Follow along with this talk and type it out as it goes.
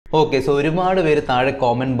Okay, so ഒരുപാട് പേര് താഴെ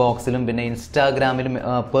കോമൻറ്റ് ബോക്സിലും പിന്നെ ഇൻസ്റ്റാഗ്രാമിലും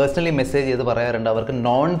പേഴ്സണലി മെസ്സേജ് ചെയ്ത് പറയാറുണ്ട് അവർക്ക്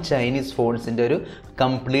നോൺ ചൈനീസ് ഫോൺസിൻ്റെ ഒരു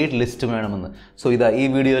കംപ്ലീറ്റ് ലിസ്റ്റ് വേണമെന്ന്. സോ ഇതാ ഈ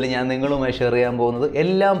വീഡിയോയിൽ ഞാൻ നിങ്ങളുമായി ഷെയർ ചെയ്യാൻ പോകുന്നത്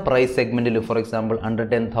എല്ലാം പ്രൈസ് സെഗ്മെൻറ്റിലും, ഫോർ എക്സാമ്പിൾ അണ്ടർ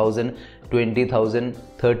 10,000, 20,000,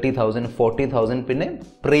 30,000, 40,000 പിന്നെ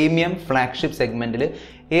പ്രീമിയം ഫ്ലാഗ്ഷിപ്പ് സെഗ്മെൻറ്റിൽ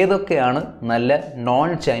ഏതൊക്കെയാണ് നല്ല നോൺ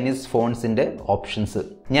ചൈനീസ് ഫോൺസിൻ്റെ ഓപ്ഷൻസ്.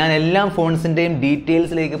 ഞാൻ എല്ലാ ഫോൺസിൻ്റെയും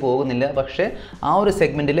ഡീറ്റെയിൽസിലേക്ക് പോകുന്നില്ല, പക്ഷേ ആ ഒരു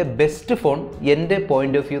സെഗ്മെൻറ്റിലെ ബെസ്റ്റ് ഫോൺ, എൻ്റെ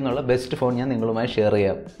പോയിൻ്റ് ഓഫ് വ്യൂ എന്നുള്ള ബെസ്റ്റ് ഫോൺ ഞാൻ നിങ്ങളുമായി ഷെയർ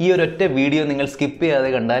ചെയ്യാം. ഈ ഒരൊറ്റ വീഡിയോ നിങ്ങൾ സ്കിപ്പ്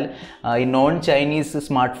ചെയ്യാതെ കണ്ടാൽ ഈ നോൺ ചൈനീസ്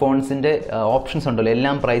സ്മാർട്ട് ഫോൺസിൻ്റെ ഓപ്ഷൻസ് ഉണ്ടല്ലോ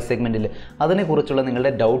എല്ലാം പ്രൈസ് സെഗ്മെൻറ്റിൽ, അതിനെക്കുറിച്ചുള്ള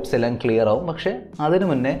നിങ്ങളുടെ ഡൗട്ട്സ് എല്ലാം ക്ലിയർ ആവും. പക്ഷേ അതിനു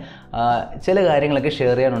മുന്നേ ചില കാര്യങ്ങളൊക്കെ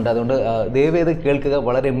ഷെയർ ചെയ്യാനുണ്ട്. അതുകൊണ്ട് ദയവേത് കേൾക്കുക,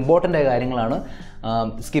 വളരെ ഇമ്പോർട്ടൻ്റ് ആയ കാര്യങ്ങളാണ്,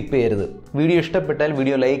 സ്കിപ്പ് ചെയ്യരുത്. വീഡിയോ ഇഷ്ടപ്പെട്ടാൽ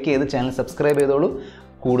വീഡിയോ ലൈക്ക് ചെയ്ത് ചാനൽ സബ്സ്ക്രൈബ് ചെയ്തോളൂ.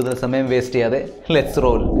 കൂടുതൽ സമയം വേസ്റ്റ് ചെയ്യാതെ ലെറ്റ്സ്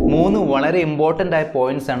റോൾ. 3 വളരെ ഇമ്പോർട്ടൻ്റ് ആയ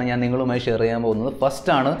പോയിൻറ്റ്സ് ആണ് ഞാൻ നിങ്ങളുമായി ഷെയർ ചെയ്യാൻ പോകുന്നത്.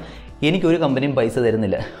 ഫസ്റ്റാണ്, എനിക്കൊരു കമ്പനിയും പൈസ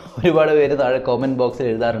തരുന്നില്ല. ഒരുപാട് പേര് താഴെ കോമൻറ്റ് ബോക്സിൽ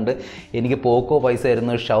എഴുതാറുണ്ട് എനിക്ക് പോക്കോ പൈസ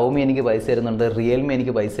തരുന്നു, ഷൗമി എനിക്ക് പൈസ തരുന്നുണ്ട്, റിയൽമി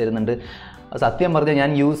എനിക്ക് പൈസ തരുന്നുണ്ട്. സത്യം പറഞ്ഞാൽ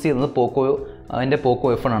ഞാൻ യൂസ് ചെയ്യുന്നത് പോക്കോ, എൻ്റെ പോക്കോ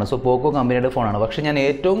F1 ആണ്. സോ പോക്കോ കമ്പനിയുടെ ഫോണാണ്. പക്ഷേ ഞാൻ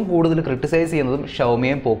ഏറ്റവും കൂടുതൽ ക്രിട്ടിസൈസ് ചെയ്യുന്നതും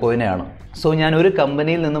ഷൗമിയും പോക്കോവിനെയാണ്. സോ ഞാൻ ഒരു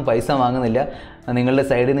കമ്പനിയിൽ നിന്നും പൈസ വാങ്ങുന്നില്ല. നിങ്ങളുടെ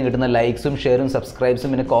സൈഡിൽ നിന്ന് കിട്ടുന്ന ലൈക്സും ഷെയറും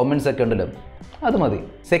സബ്സ്ക്രൈബ്സും പിന്നെ കോമൻറ്റ്സ് ഒക്കെ ഉണ്ടല്ലോ, അത് മതി.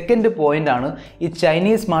 സെക്കൻഡ് പോയിൻ്റ് ആണ്, ഈ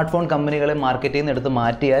ചൈനീസ് സ്മാർട്ട് ഫോൺ കമ്പനികളെ മാർക്കറ്റിൽ നിന്ന് എടുത്ത്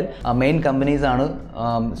മാറ്റിയാൽ മെയിൻ കമ്പനീസാണ്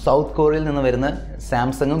സൗത്ത് കൊറിയയിൽ നിന്ന് വരുന്ന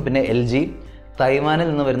സാംസങ്ങും പിന്നെ LG, തൈവാനിൽ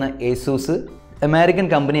നിന്ന് വരുന്ന Asus, അമേരിക്കൻ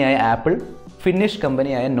കമ്പനിയായ ആപ്പിൾ, ഫിന്നിഷ്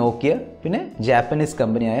കമ്പനിയായ നോക്കിയ, പിന്നെ ജാപ്പനീസ്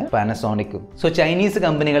കമ്പനിയായ പാനസോണിക്കും. സോ ചൈനീസ്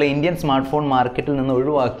കമ്പനികളെ ഇന്ത്യൻ സ്മാർട്ട് ഫോൺ മാർക്കറ്റിൽ നിന്ന്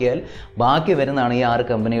ഒഴിവാക്കിയാൽ ബാക്കി വരുന്നതാണ് ഈ 6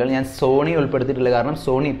 കമ്പനികൾ. ഞാൻ സോണി ഉൾപ്പെടുത്തിയിട്ടില്ല, കാരണം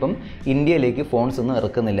സോണി ഇപ്പം ഇന്ത്യയിലേക്ക് ഫോൺസ് ഒന്നും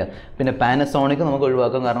ഇറക്കുന്നില്ല. പിന്നെ പാനസോണിക്കും നമുക്ക്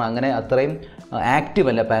ഒഴിവാക്കാം, കാരണം അങ്ങനെ അത്രയും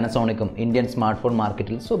ആക്റ്റീവ് അല്ല പാനസോണിക്കും ഇന്ത്യൻ സ്മാർട്ട് ഫോൺ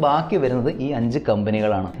മാർക്കറ്റിൽ. സോ ബാക്കി വരുന്നത് ഈ 5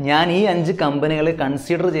 കമ്പനികളാണ്. ഞാൻ ഈ 5 കമ്പനികളെ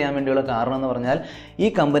കൺസിഡർ ചെയ്യാൻ വേണ്ടിയുള്ള കാരണം എന്ന് പറഞ്ഞാൽ ഈ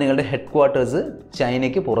കമ്പനികളുടെ ഹെഡ് ക്വാർട്ടേഴ്സ്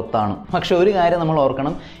ചൈനയ്ക്ക് പുറത്താണ്. പക്ഷേ ഒരു കാര്യം നമ്മൾ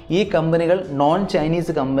ഓർക്കണം, ഈ കമ്പനികൾ നോൺ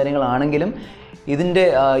ചൈനീസ് കമ്പനികളാണെങ്കിലും ഇതിൻ്റെ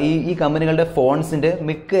ഈ കമ്പനികളുടെ ഫോൺസിൻ്റെ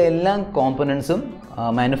മിക്ക എല്ലാ കോമ്പണൻസും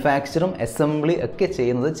മാനുഫാക്ചറും അസംബ്ലി ഒക്കെ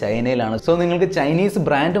ചെയ്യുന്നത് ചൈനയിലാണ്. സോ നിങ്ങൾക്ക് ചൈനീസ്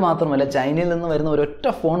ബ്രാൻഡ് മാത്രമല്ല, ചൈനയിൽ നിന്ന് വരുന്ന ഒരൊറ്റ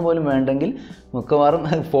ഫോൺ പോലും വേണ്ടെങ്കിൽ മിക്കവാറും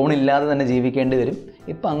ഫോൺ ഇല്ലാതെ തന്നെ ജീവിക്കേണ്ടി വരും.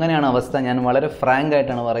 ഇപ്പം അങ്ങനെയാണ് അവസ്ഥ. ഞാൻ വളരെ ഫ്രാങ്ക്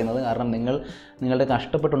ആയിട്ടാണ് പറയുന്നത്, കാരണം നിങ്ങളുടെ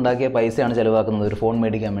കഷ്ടപ്പെട്ടുണ്ടാക്കിയ പൈസയാണ് ചിലവാക്കുന്നത് ഒരു ഫോൺ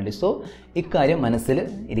മേടിക്കാൻ വേണ്ടി. സോ ഇക്കാര്യം മനസ്സിൽ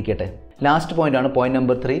ഇരിക്കട്ടെ. ലാസ്റ്റ് പോയിൻ്റാണ് പോയിൻ്റ്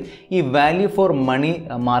നമ്പർ 3. ഈ value for money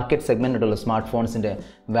market segment ഉണ്ടല്ലോ സ്മാർട്ട് ഫോൺസിൻ്റെ.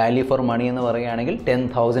 വാല്യൂ ഫോർ മണി എന്ന് പറയുകയാണെങ്കിൽ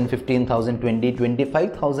 10,000, 15,000, 20,000,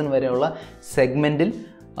 25,000 വരെയുള്ള സെഗ്മെൻറ്റിൽ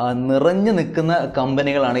നിറഞ്ഞു നിൽക്കുന്ന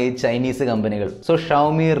കമ്പനികളാണ് ഈ ചൈനീസ് കമ്പനികൾ. So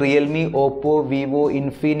Xiaomi, Realme, Oppo, Vivo,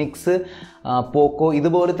 Infinix, പോക്കോ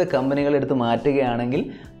ഇതുപോലത്തെ കമ്പനികൾ എടുത്ത് മാറ്റുകയാണെങ്കിൽ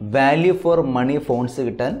വാല്യൂ ഫോർ മണി ഫോൺസ്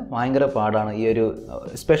കിട്ടാൻ ഭയങ്കര പാടാണ്. ഈ ഒരു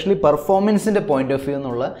എസ്പെഷ്യലി പെർഫോമൻസിൻ്റെ പോയിൻ്റ് ഓഫ് വ്യൂ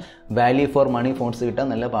എന്നുള്ള വാല്യൂ ഫോർ മണി ഫോൺസ് കിട്ടാൻ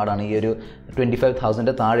നല്ല പാടാണ് ഈ ഒരു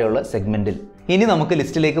 25,000 താഴെയുള്ള സെഗ്മെൻറ്റിൽ. ഇനി നമുക്ക്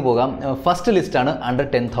ലിസ്റ്റിലേക്ക് പോകാം. ഫസ്റ്റ് ലിസ്റ്റാണ് അണ്ടർ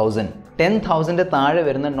 10,000. 10,000 താഴെ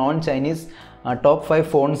വരുന്ന നോൺ ചൈനീസ് ടോപ്പ് 5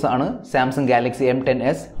 ഫോൺസ് ആണ് Samsung Galaxy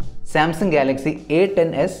M10s, Samsung Galaxy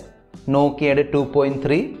A10s, നോക്കിയയുടെ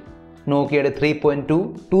 2.3, നോക്കിയയുടെ 3.2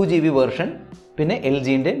 2GB version, പിന്നെ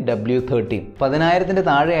LGൻ്റെ W30. 10,000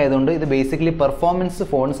 താഴെ ആയതുകൊണ്ട് ഇത് ബേസിക്കലി പെർഫോമൻസ്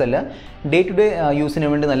ഫോൺസ് അല്ല, ഡേ ടു ഡേ യൂസിന്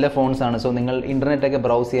വേണ്ടി നല്ല ഫോൺസ് ആണ്. സോ നിങ്ങൾ ഇൻ്റർനെറ്റൊക്കെ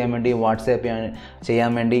ബ്രൗസ് ചെയ്യാൻ വേണ്ടി, വാട്സാപ്പ്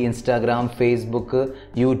ചെയ്യാൻ വേണ്ടി, ഇൻസ്റ്റാഗ്രാം, ഫേസ്ബുക്ക്,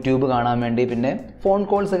 യൂട്യൂബ് കാണാൻ വേണ്ടി, പിന്നെ ഫോൺ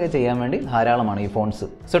കോൾസ് ഒക്കെ ചെയ്യാൻ വേണ്ടി ധാരാളമാണ് ഈ ഫോൺസ്.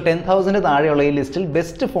 സോ 10,000 താഴെയുള്ള ഈ ലിസ്റ്റിൽ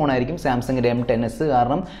ബെസ്റ്റ് ഫോണായിരിക്കും സാംസങ്ങിൻ്റെ M10s.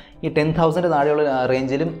 കാരണം ഈ 10,000 താഴെയുള്ള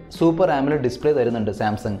റേഞ്ചിലും സൂപ്പർ ആമോലെഡ് ഡിസ്പ്ലേ തരുന്നുണ്ട്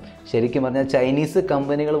സാംസങ്. ശരിക്കും പറഞ്ഞാൽ ചൈനീസ്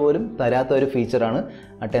കമ്പനികൾ പോലും തരാത്ത ഒരു ഫീച്ചറാണ്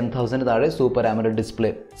 10,000 താഴെ സൂപ്പർ ആമോലെഡ്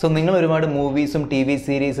ഡിസ്പ്ലേ. സോ നിങ്ങൾ ഒരുപാട് മൂവീസും TV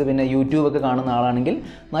സീരീസ് പിന്നെ യൂട്യൂബൊക്കെ കാണുന്ന ആളാണെങ്കിൽ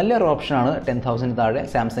നല്ലൊരു ഓപ്ഷനാണ് 10,000 താഴെ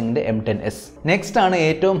സാംസങ്ങിൻ്റെ M10s. നെക്സ്റ്റ് ആണ്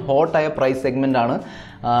ഏറ്റവും ഹോട്ടായ പ്രൈസ് സെഗ്മെൻ്റ് ആണ്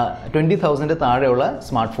 20,000 താഴെയുള്ള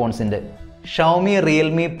സ്മാർട്ട് ഫോൺസിൻ്റെ. ഷൗമി,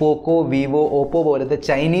 റിയൽമി, പോക്കോ, വിവോ, ഓപ്പോ പോലത്തെ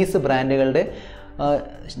ചൈനീസ് ബ്രാൻഡുകളുടെ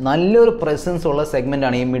നല്ലൊരു പ്രസൻസ് ഉള്ള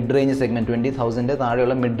സെഗ്മെൻറ്റാണ് ഈ മിഡ് റേഞ്ച് സെഗ്മെൻറ്റ്, 20,000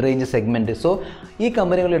 താഴെയുള്ള മിഡ് റേഞ്ച് സെഗ്മെൻറ്റ്. സോ ഈ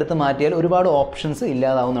കമ്പനികൾ എടുത്ത് മാറ്റിയാൽ ഒരുപാട് ഓപ്ഷൻസ്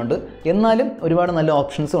ഇല്ലാതാവുന്നുണ്ട്, എന്നാലും ഒരുപാട് നല്ല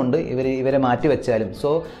ഓപ്ഷൻസും ഉണ്ട് ഇവരെ മാറ്റി വെച്ചാലും.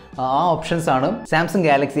 സോ ആ ഓപ്ഷൻസ് ആണ് Samsung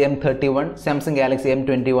Galaxy M31, Samsung Galaxy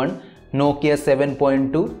M21, നോക്കിയ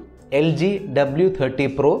 7.2, LG W30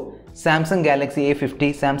 Pro, Samsung Galaxy A50,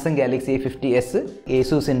 Samsung Galaxy A50s,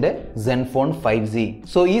 Asusൻ്റെ Zenfone 5G.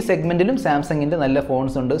 So ഈ സെഗ്മെൻറ്റിലും സാംസങ്ങിൻ്റെ നല്ല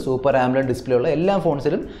ഫോൺസ് ഉണ്ട്, സൂപ്പർ ആമോലെഡ് ഡിസ്പ്ലേ ഉള്ള എല്ലാ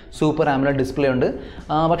ഫോൺസിലും സൂപ്പർ ആമോലെഡ് ഡിസ്പ്ലേ ഉണ്ട്.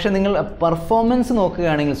 പക്ഷേ നിങ്ങൾ പെർഫോമൻസ്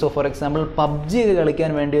നോക്കുകയാണെങ്കിൽ, സോ ഫോർ എക്സാമ്പിൾ PUBG ഒക്കെ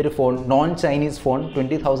കളിക്കാൻ വേണ്ടി ഒരു ഫോൺ, നോൺ ചൈനീസ് ഫോൺ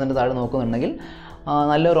 20,000 താഴെ നോക്കുന്നുണ്ടെങ്കിൽ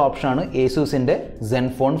നല്ലൊരു ഓപ്ഷനാണ് ഏസൂസിൻ്റെ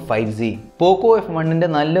സെൻഫോൺ 5G. പോക്കോ F1ൻ്റെ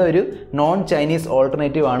നല്ലൊരു നോൺ ചൈനീസ്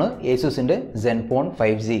ഓൾട്ടർനേറ്റീവ് ആണ് ഏസൂസിൻ്റെ സെൻഫോൺ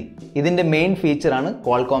 5G. ഇതിൻ്റെ മെയിൻ ഫീച്ചറാണ്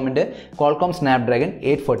ക്വാൾകോം സ്നാപ്ഡ്രാഗൺ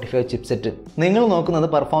 845 ചിപ്സെറ്റ്. നിങ്ങൾ നോക്കുന്നത്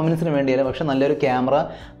പെർഫോമൻസിന് വേണ്ടിയല്ല, പക്ഷേ നല്ലൊരു ക്യാമറ,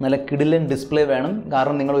 നല്ല കിടിലൻ ഡിസ്പ്ലേ വേണം.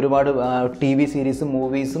 കാരണം നിങ്ങൾ ഒരുപാട് TV സീരീസും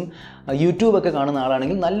മൂവീസും യൂട്യൂബൊക്കെ കാണുന്ന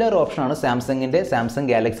ആളാണെങ്കിൽ നല്ലൊരു ഓപ്ഷനാണ് സാംസങ്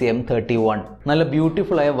ഗാലക്സി M31. നല്ല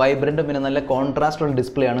ബ്യൂട്ടിഫുൾ ആയ വൈബ്രൻറ്റും പിന്നെ നല്ല കോൺട്രാസ്റ്റ് ഉള്ള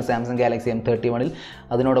ഡിസ്പ്ലേ ആണ് സാംസങ് ഗാലക്സി M31ൽ.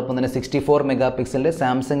 അതിനോടൊപ്പം തന്നെ 64 മെഗാ പിക്സലിൻ്റെ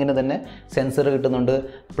സാംസങ്ങിൻ്റെ തന്നെ സെൻസർ കിട്ടുന്നുണ്ട്,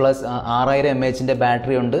 പ്ലസ് 6000 mAh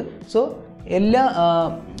ബാറ്ററി ഉണ്ട്. സോ എല്ലാ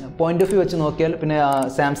പോയിന്റ് ഓഫ് വ്യൂ വെച്ച് നോക്കിയാൽ പിന്നെ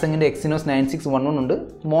സാംസങ്ങിൻ്റെ Exynos 9611 ഉണ്ട്.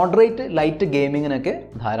 മോഡറേറ്റ് ലൈറ്റ് ഗെയിമിങ്ങിനൊക്കെ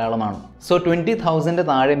ധാരാളമാണ്. സോ 20,000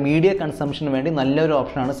 താഴെ മീഡിയ കൺസംഷന് വേണ്ടി നല്ലൊരു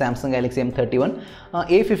ഓപ്ഷനാണ് സാംസങ് ഗാലക്സി M31.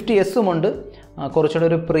 A50s ഉണ്ട്. കുറച്ചുകൂടെ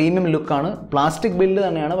ഒരു പ്രീമിയം ലുക്കാണ്. പ്ലാസ്റ്റിക് ബിൽഡ്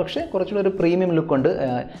തന്നെയാണ്, പക്ഷേ കുറച്ചുകൂടെ ഒരു പ്രീമിയം ലുക്കുണ്ട്.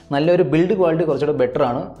 നല്ലൊരു ബിൽഡ് ക്വാളിറ്റി കുറച്ചുകൂടെ ബെറ്റർ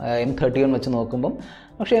ആണ് M31 വെച്ച് നോക്കുമ്പം.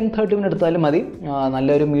 പക്ഷേ M31 എടുത്താലും മതി.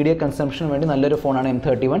 നല്ലൊരു മീഡിയ കൺസംഷന് വേണ്ടി നല്ലൊരു ഫോണാണ്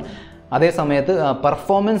M31. അതേ സമയത്ത്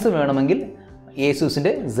പെർഫോമൻസ് വേണമെങ്കിൽ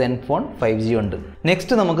ഏസൂസിൻ്റെ സെൻഫോൺ 5G ഉണ്ട്.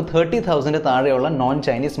 നെക്സ്റ്റ് നമുക്ക് 30,000 താഴെയുള്ള നോൺ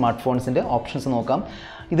ചൈനീസ് സ്മാർട്ട് ഫോൺസിൻ്റെ ഓപ്ഷൻസ് നോക്കാം.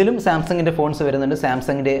 ഇതിലും സാംസങ്ങിൻ്റെ ഫോൺസ് വരുന്നുണ്ട്.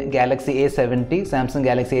 സാംസങ്ങിൻ്റെ Galaxy A70, Samsung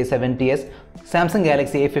Galaxy A70s, Samsung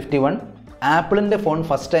Galaxy A51. ആപ്പിളിൻ്റെ ഫോൺ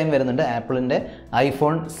ഫസ്റ്റ് ടൈം വരുന്നുണ്ട്. ആപ്പിളിൻ്റെ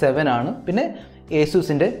iPhone 7 ആണ്. പിന്നെ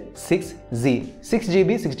ഏസൂസിൻ്റെ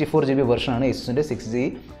 6GB 64GB വെർഷനാണ് ഏസൂസിൻ്റെ 6G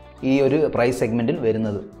ഈ ഒരു പ്രൈസ് സെഗ്മെൻറ്റിൽ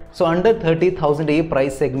വരുന്നത്. സോ അണ്ടർ 30,000 ഈ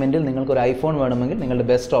പ്രൈസ് സെഗ്മെൻറ്റിൽ നിങ്ങൾക്കൊരു ഐഫോൺ വേണമെങ്കിൽ നിങ്ങളുടെ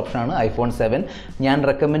ബെസ്റ്റ് ഓപ്ഷനാണ് iPhone 7. ഞാൻ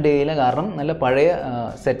റെക്കമെൻഡ് ചെയ്യില്ല, കാരണം നല്ല പഴയ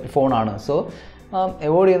സെറ്റ് ഫോണാണ്. സോ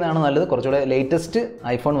അവോയ്ഡ് ചെയ്യുന്നതാണ് നല്ലത്. കുറച്ചുകൂടെ ലേറ്റസ്റ്റ്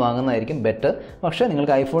ഐഫോൺ വാങ്ങുന്നതായിരിക്കും ബെറ്റർ. പക്ഷേ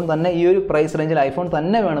നിങ്ങൾക്ക് ഐഫോൺ തന്നെ ഈ ഒരു പ്രൈസ് റേഞ്ചിൽ ഐഫോൺ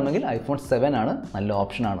തന്നെ വേണമെങ്കിൽ iPhone 7 ആണ് നല്ല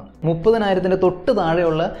ഓപ്ഷനാണ്. 30,000 തൊട്ട്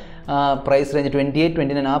താഴെയുള്ള പ്രൈസ് റേഞ്ച്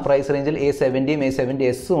 28-29 ആ പ്രൈസ് റേഞ്ചിൽ A70യും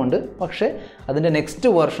A70s ഉണ്ട്. പക്ഷേ അതിൻ്റെ നെക്സ്റ്റ്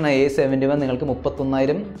വെർഷനായ A71 നിങ്ങൾക്ക്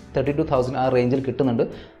 31,000 32,000 ആ റേഞ്ചിൽ കിട്ടുന്നുണ്ട്.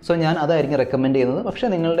 സോ ഞാൻ അതായിരിക്കും റെക്കമെൻഡ് ചെയ്യുന്നത്. പക്ഷേ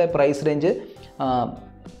നിങ്ങളുടെ പ്രൈസ് റേഞ്ച്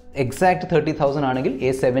എക്സാക്ട് 30,000 ആണെങ്കിൽ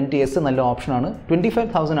A70s നല്ല ഓപ്ഷനാണ്.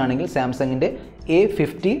 25,000 ആണെങ്കിൽ സാംസങ്ങിൻ്റെ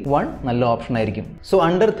A51 നല്ല ഓപ്ഷൻ ആയിരിക്കും. സോ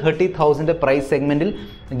അണ്ടർ 30,000 പ്രൈസ് സെഗ്മെൻറ്റിൽ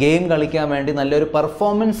ഗെയിം കളിക്കാൻ വേണ്ടി നല്ലൊരു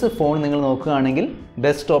പെർഫോമൻസ് ഫോൺ നിങ്ങൾ നോക്കുകയാണെങ്കിൽ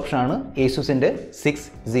ബെസ്റ്റ് ഓപ്ഷനാണ് ഏസൂസിൻ്റെ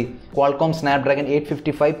 6G. ക്വാൾകോം സ്നാപ്ഡ്രാഗൺ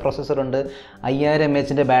 855 പ്രോസസ്സർ ഉണ്ട്, 5000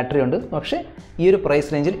 mAh ബാറ്ററി ഉണ്ട്. പക്ഷേ ഈ ഒരു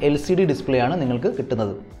പ്രൈസ് റേഞ്ചിൽ LCD ഡിസ്പ്ലേ ആണ് നിങ്ങൾക്ക്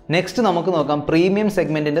കിട്ടുന്നത്. നെക്സ്റ്റ് നമുക്ക് നോക്കാം പ്രീമിയം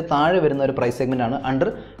സെഗ്മെൻറ്റിൻ്റെ താഴെ വരുന്ന ഒരു പ്രൈസ് സെഗ്മെൻ്റ് ആണ് അണ്ടർ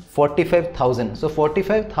 45,000. സോ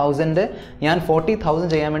 45,000 ഞാൻ 40,000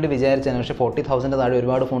 ചെയ്യാൻ വേണ്ടി വിചാരിച്ചാണ്, പക്ഷേ 40,000 താഴെ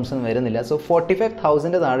ഒരുപാട് ഫോൺസൊന്നും വരുന്നില്ല. സോ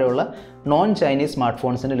 45,000 താഴെയുള്ള നോൺ ചൈനീസ് സ്മാർട്ട്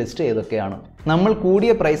ഫോൺസിൻ്റെ ലിസ്റ്റ് ഏതൊക്കെയാണ്? നമ്മൾ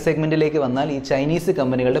കൂടിയ പ്രൈസ് സെഗ്മെൻറ്റിലേക്ക് വന്നാൽ ഈ ചൈനീസ്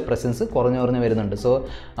കമ്പനികളുടെ പ്രസൻസ് കുറഞ്ഞു വരുന്നുണ്ട്. സോ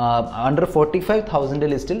അണ്ടർ 45,000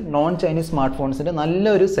 ലിസ്റ്റിൽ നോൺ ചൈനീസ് സ്മാർട്ട് ഫോൺസിൻ്റെ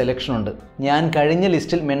നല്ലൊരു സെലക്ഷൻ ഉണ്ട്. ഞാൻ കഴിഞ്ഞ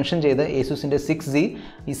ലിസ്റ്റിൽ മെൻഷൻ ചെയ്ത ഏസൂസിൻ്റെ 6G,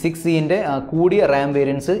 ഈ 6Gൻ്റെ കൂടിയ റാം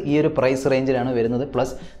വേരിയൻസ് ഈ ഒരു പ്രൈസ് റേഞ്ചിലാണ് വരുന്നത്.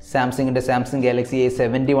 പ്ലസ് സാംസങ് ഗാലക്സി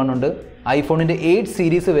A71 ഉണ്ട്. ഐഫോണിൻ്റെ 8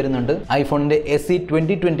 സീരീസ് വരുന്നുണ്ട്. ഐഫോണിൻ്റെ SE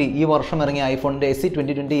 2020 ഈ വർഷം ഇറങ്ങിയ ഐഫോണിൻ്റെ SE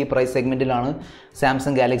 2020 ഈ price സെഗ്മെൻറ്റിലാണ്.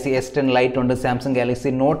 Samsung Galaxy S10 light ഉണ്ട്, സാംസങ് ഗാലക്സി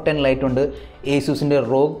നോട്ട് 10 ലൈറ്റ് ഉണ്ട്, ഏസൂസിൻ്റെ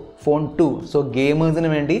ROG Phone 2. സോ ഗെയിമേഴ്സിന്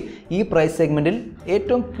വേണ്ടി ഈ പ്രൈസ് സെഗ്മെൻറ്റിൽ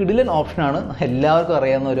ഏറ്റവും കിടിലൻ ഓപ്ഷനാണ്, എല്ലാവർക്കും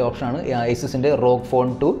അറിയാവുന്ന ഒരു ഓപ്ഷനാണ് ഏസൂസിൻ്റെ ROG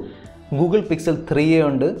Phone 2. Google pixel 3a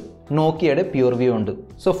ഉണ്ട്, നോക്കിയയുടെ PureView ഉണ്ട്.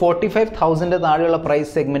 സോ 45,000 താഴെയുള്ള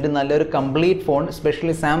പ്രൈസ് സെഗ്മെൻറ്റ് നല്ലൊരു കംപ്ലീറ്റ് ഫോൺ,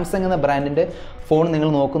 എസ്പെഷ്യലി സാംസങ് എന്ന ബ്രാൻഡിൻ്റെ ഫോൺ നിങ്ങൾ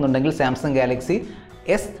നോക്കുന്നുണ്ടെങ്കിൽ സാംസങ് ഗാലക്സി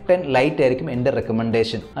S10 ലൈറ്റ് ആയിരിക്കും എൻ്റെ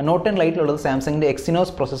റെക്കമെൻഡേഷൻ. നോട്ട് 10 ലൈറ്റിലുള്ളത് സാംസങ്ങിൻ്റെ Exynos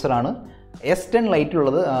പ്രോസസ്സറാണ്. S10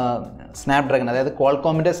 ലൈറ്റിലുള്ളത് സ്നാപ്ഡ്രാഗൺ, അതായത്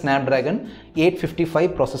ക്വാൾകോമിൻ്റെ സ്നാപ്ഡ്രാഗൺ 855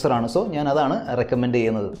 പ്രോസസ്സറാണ്. സോ ഞാൻ അതാണ് റെക്കമെൻഡ്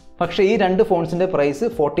ചെയ്യുന്നത്. പക്ഷേ ഈ രണ്ട് ഫോൺസിൻ്റെ പ്രൈസ്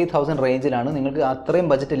 40,000 റേഞ്ചിലാണ്. നിങ്ങൾക്ക് അത്രയും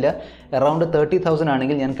ബജറ്റ് ഇല്ല, അറൗണ്ട് 30,000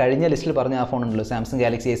 ആണെങ്കിൽ ഞാൻ കഴിഞ്ഞ ലിസ്റ്റിൽ പറഞ്ഞ ആ ഫോൺ ഉണ്ടല്ലോ സാംസങ്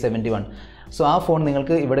ഗാലക്സി A71. സോ ആ ഫോൺ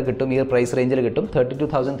നിങ്ങൾക്ക് ഇവിടെ കിട്ടും, ഈ പ്രൈസ് റേഞ്ചിൽ കിട്ടും.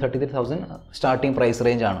 32,000 33,000 സ്റ്റാർട്ടിംഗ് പ്രൈസ്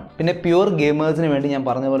റേഞ്ച് ആണ്. പിന്നെ പ്യുവർ ഗെയിമേഴ്സിന് വേണ്ടി ഞാൻ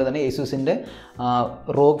പറഞ്ഞ പോലെ തന്നെ ഏസൂസിൻ്റെ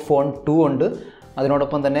ROG Phone 2 ഉണ്ട്.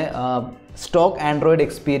 അതിനോടൊപ്പം തന്നെ stock Android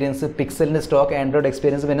experience, പിക്സലിൻ്റെ stock Android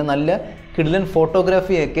experience, പിന്നെ നല്ല കിടിലൻ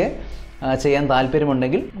ഫോട്ടോഗ്രാഫിയൊക്കെ ചെയ്യാൻ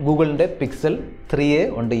താല്പര്യമുണ്ടെങ്കിൽ ഗൂഗിളിൻ്റെ പിക്സൽ 3a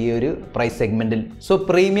ഉണ്ട് ഈ ഒരു price സെഗ്മെൻറ്റിൽ. So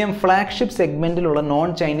premium flagship സെഗ്മെൻറ്റിലുള്ള non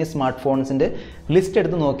Chinese smart ഫോൺസിൻ്റെ list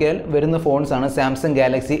എടുത്ത് നോക്കിയാൽ വരുന്ന ഫോൺസാണ് സാംസങ്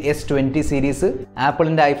ഗാലക്സി S20 സീരീസ്,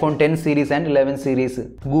 ആപ്പിളിൻ്റെ iPhone 10 സീരീസ് ആൻഡ് 11 സീരീസ്,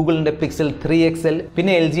 ഗൂഗിളിൻ്റെ പിക്സൽ 3XL,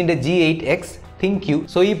 പിന്നെ LGൻ്റെ G8X, ThinkQ.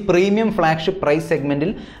 സോ ഈ പ്രീമിയം ഫ്ലാഗ്ഷിപ്പ് പ്രൈസ്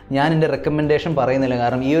സെഗ്മെൻറ്റിൽ ഞാൻ എൻ്റെ റെക്കമെൻഡേഷൻ പറയുന്നില്ല,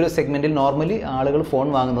 കാരണം ഈ ഒരു സെഗ്മെൻറ്റിൽ നോർമലി ആളുകൾ ഫോൺ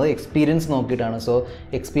വാങ്ങുന്നത് എക്സ്പീരിയൻസ് നോക്കിയിട്ടാണ്. സോ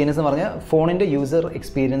എക്സ്പീരിയൻസ് എന്ന് പറഞ്ഞാൽ ഫോണിൻ്റെ യൂസർ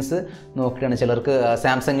എക്സ്പീരിയൻസ് നോക്കിയിട്ടാണ്. ചിലർക്ക്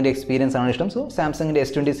സാംസങ്ങിൻ്റെ എക്സ്പീരിയൻസ് ആണ് ഇഷ്ടം. സോ സാംസങ്ങിൻ്റെ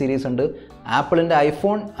S20 സീരീസ് ഉണ്ട്. ആപ്പിളിൻ്റെ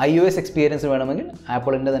iOS എക്സ്പീരിയൻസ് വേണമെങ്കിൽ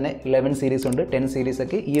ആപ്പിളിൻ്റെ തന്നെ 11 സീരീസ് ഉണ്ട്, 10 സീരീസ്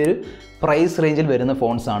ഒക്കെ ഈ ഒരു പ്രൈസ് റേഞ്ചിൽ വരുന്ന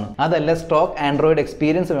ഫോൺസാണ്. അതല്ല സ്റ്റോക്ക് ആൻഡ്രോയിഡ്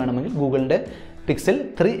എക്സ്പീരിയൻസ് വേണമെങ്കിൽ ഗൂഗിളിൻ്റെ പിക്സൽ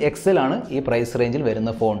 3 XL ആണ് ഈ പ്രൈസ് റേഞ്ചിൽ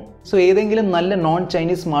വരുന്ന ഫോൺ. സോ ഏതെങ്കിലും നല്ല നോൺ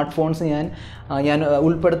ചൈനീസ് സ്മാർട്ട് ഫോൺസ് ഞാൻ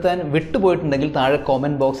ഉൾപ്പെടുത്താൻ വിട്ടുപോയിട്ടുണ്ടെങ്കിൽ താഴെ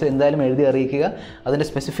കോമെൻറ്റ് ബോക്സിൽ എന്തായാലും എഴുതി അറിയിക്കുക. അതിൻ്റെ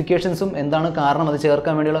സ്പെസിഫിക്കേഷൻസും എന്താണ് കാരണം, അത്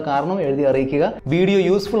ചേർക്കാൻ വേണ്ടിയുള്ള കാരണവും എഴുതി അറിയിക്കുക. വീഡിയോ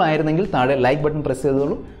യൂസ്ഫുൾ ആയിരുന്നെങ്കിൽ താഴെ ലൈക്ക് ബട്ടൺ പ്രസ്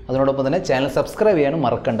ചെയ്തോളൂ. അതിനോടൊപ്പം തന്നെ ചാനൽ സബ്സ്ക്രൈബ് ചെയ്യാനും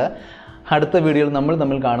മറക്കണ്ട. അടുത്ത വീഡിയോയിൽ നമ്മൾ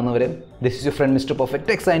തമ്മിൽ കാണുന്നവരെ this is your friend mister perfect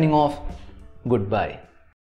tech signing off. Good bye.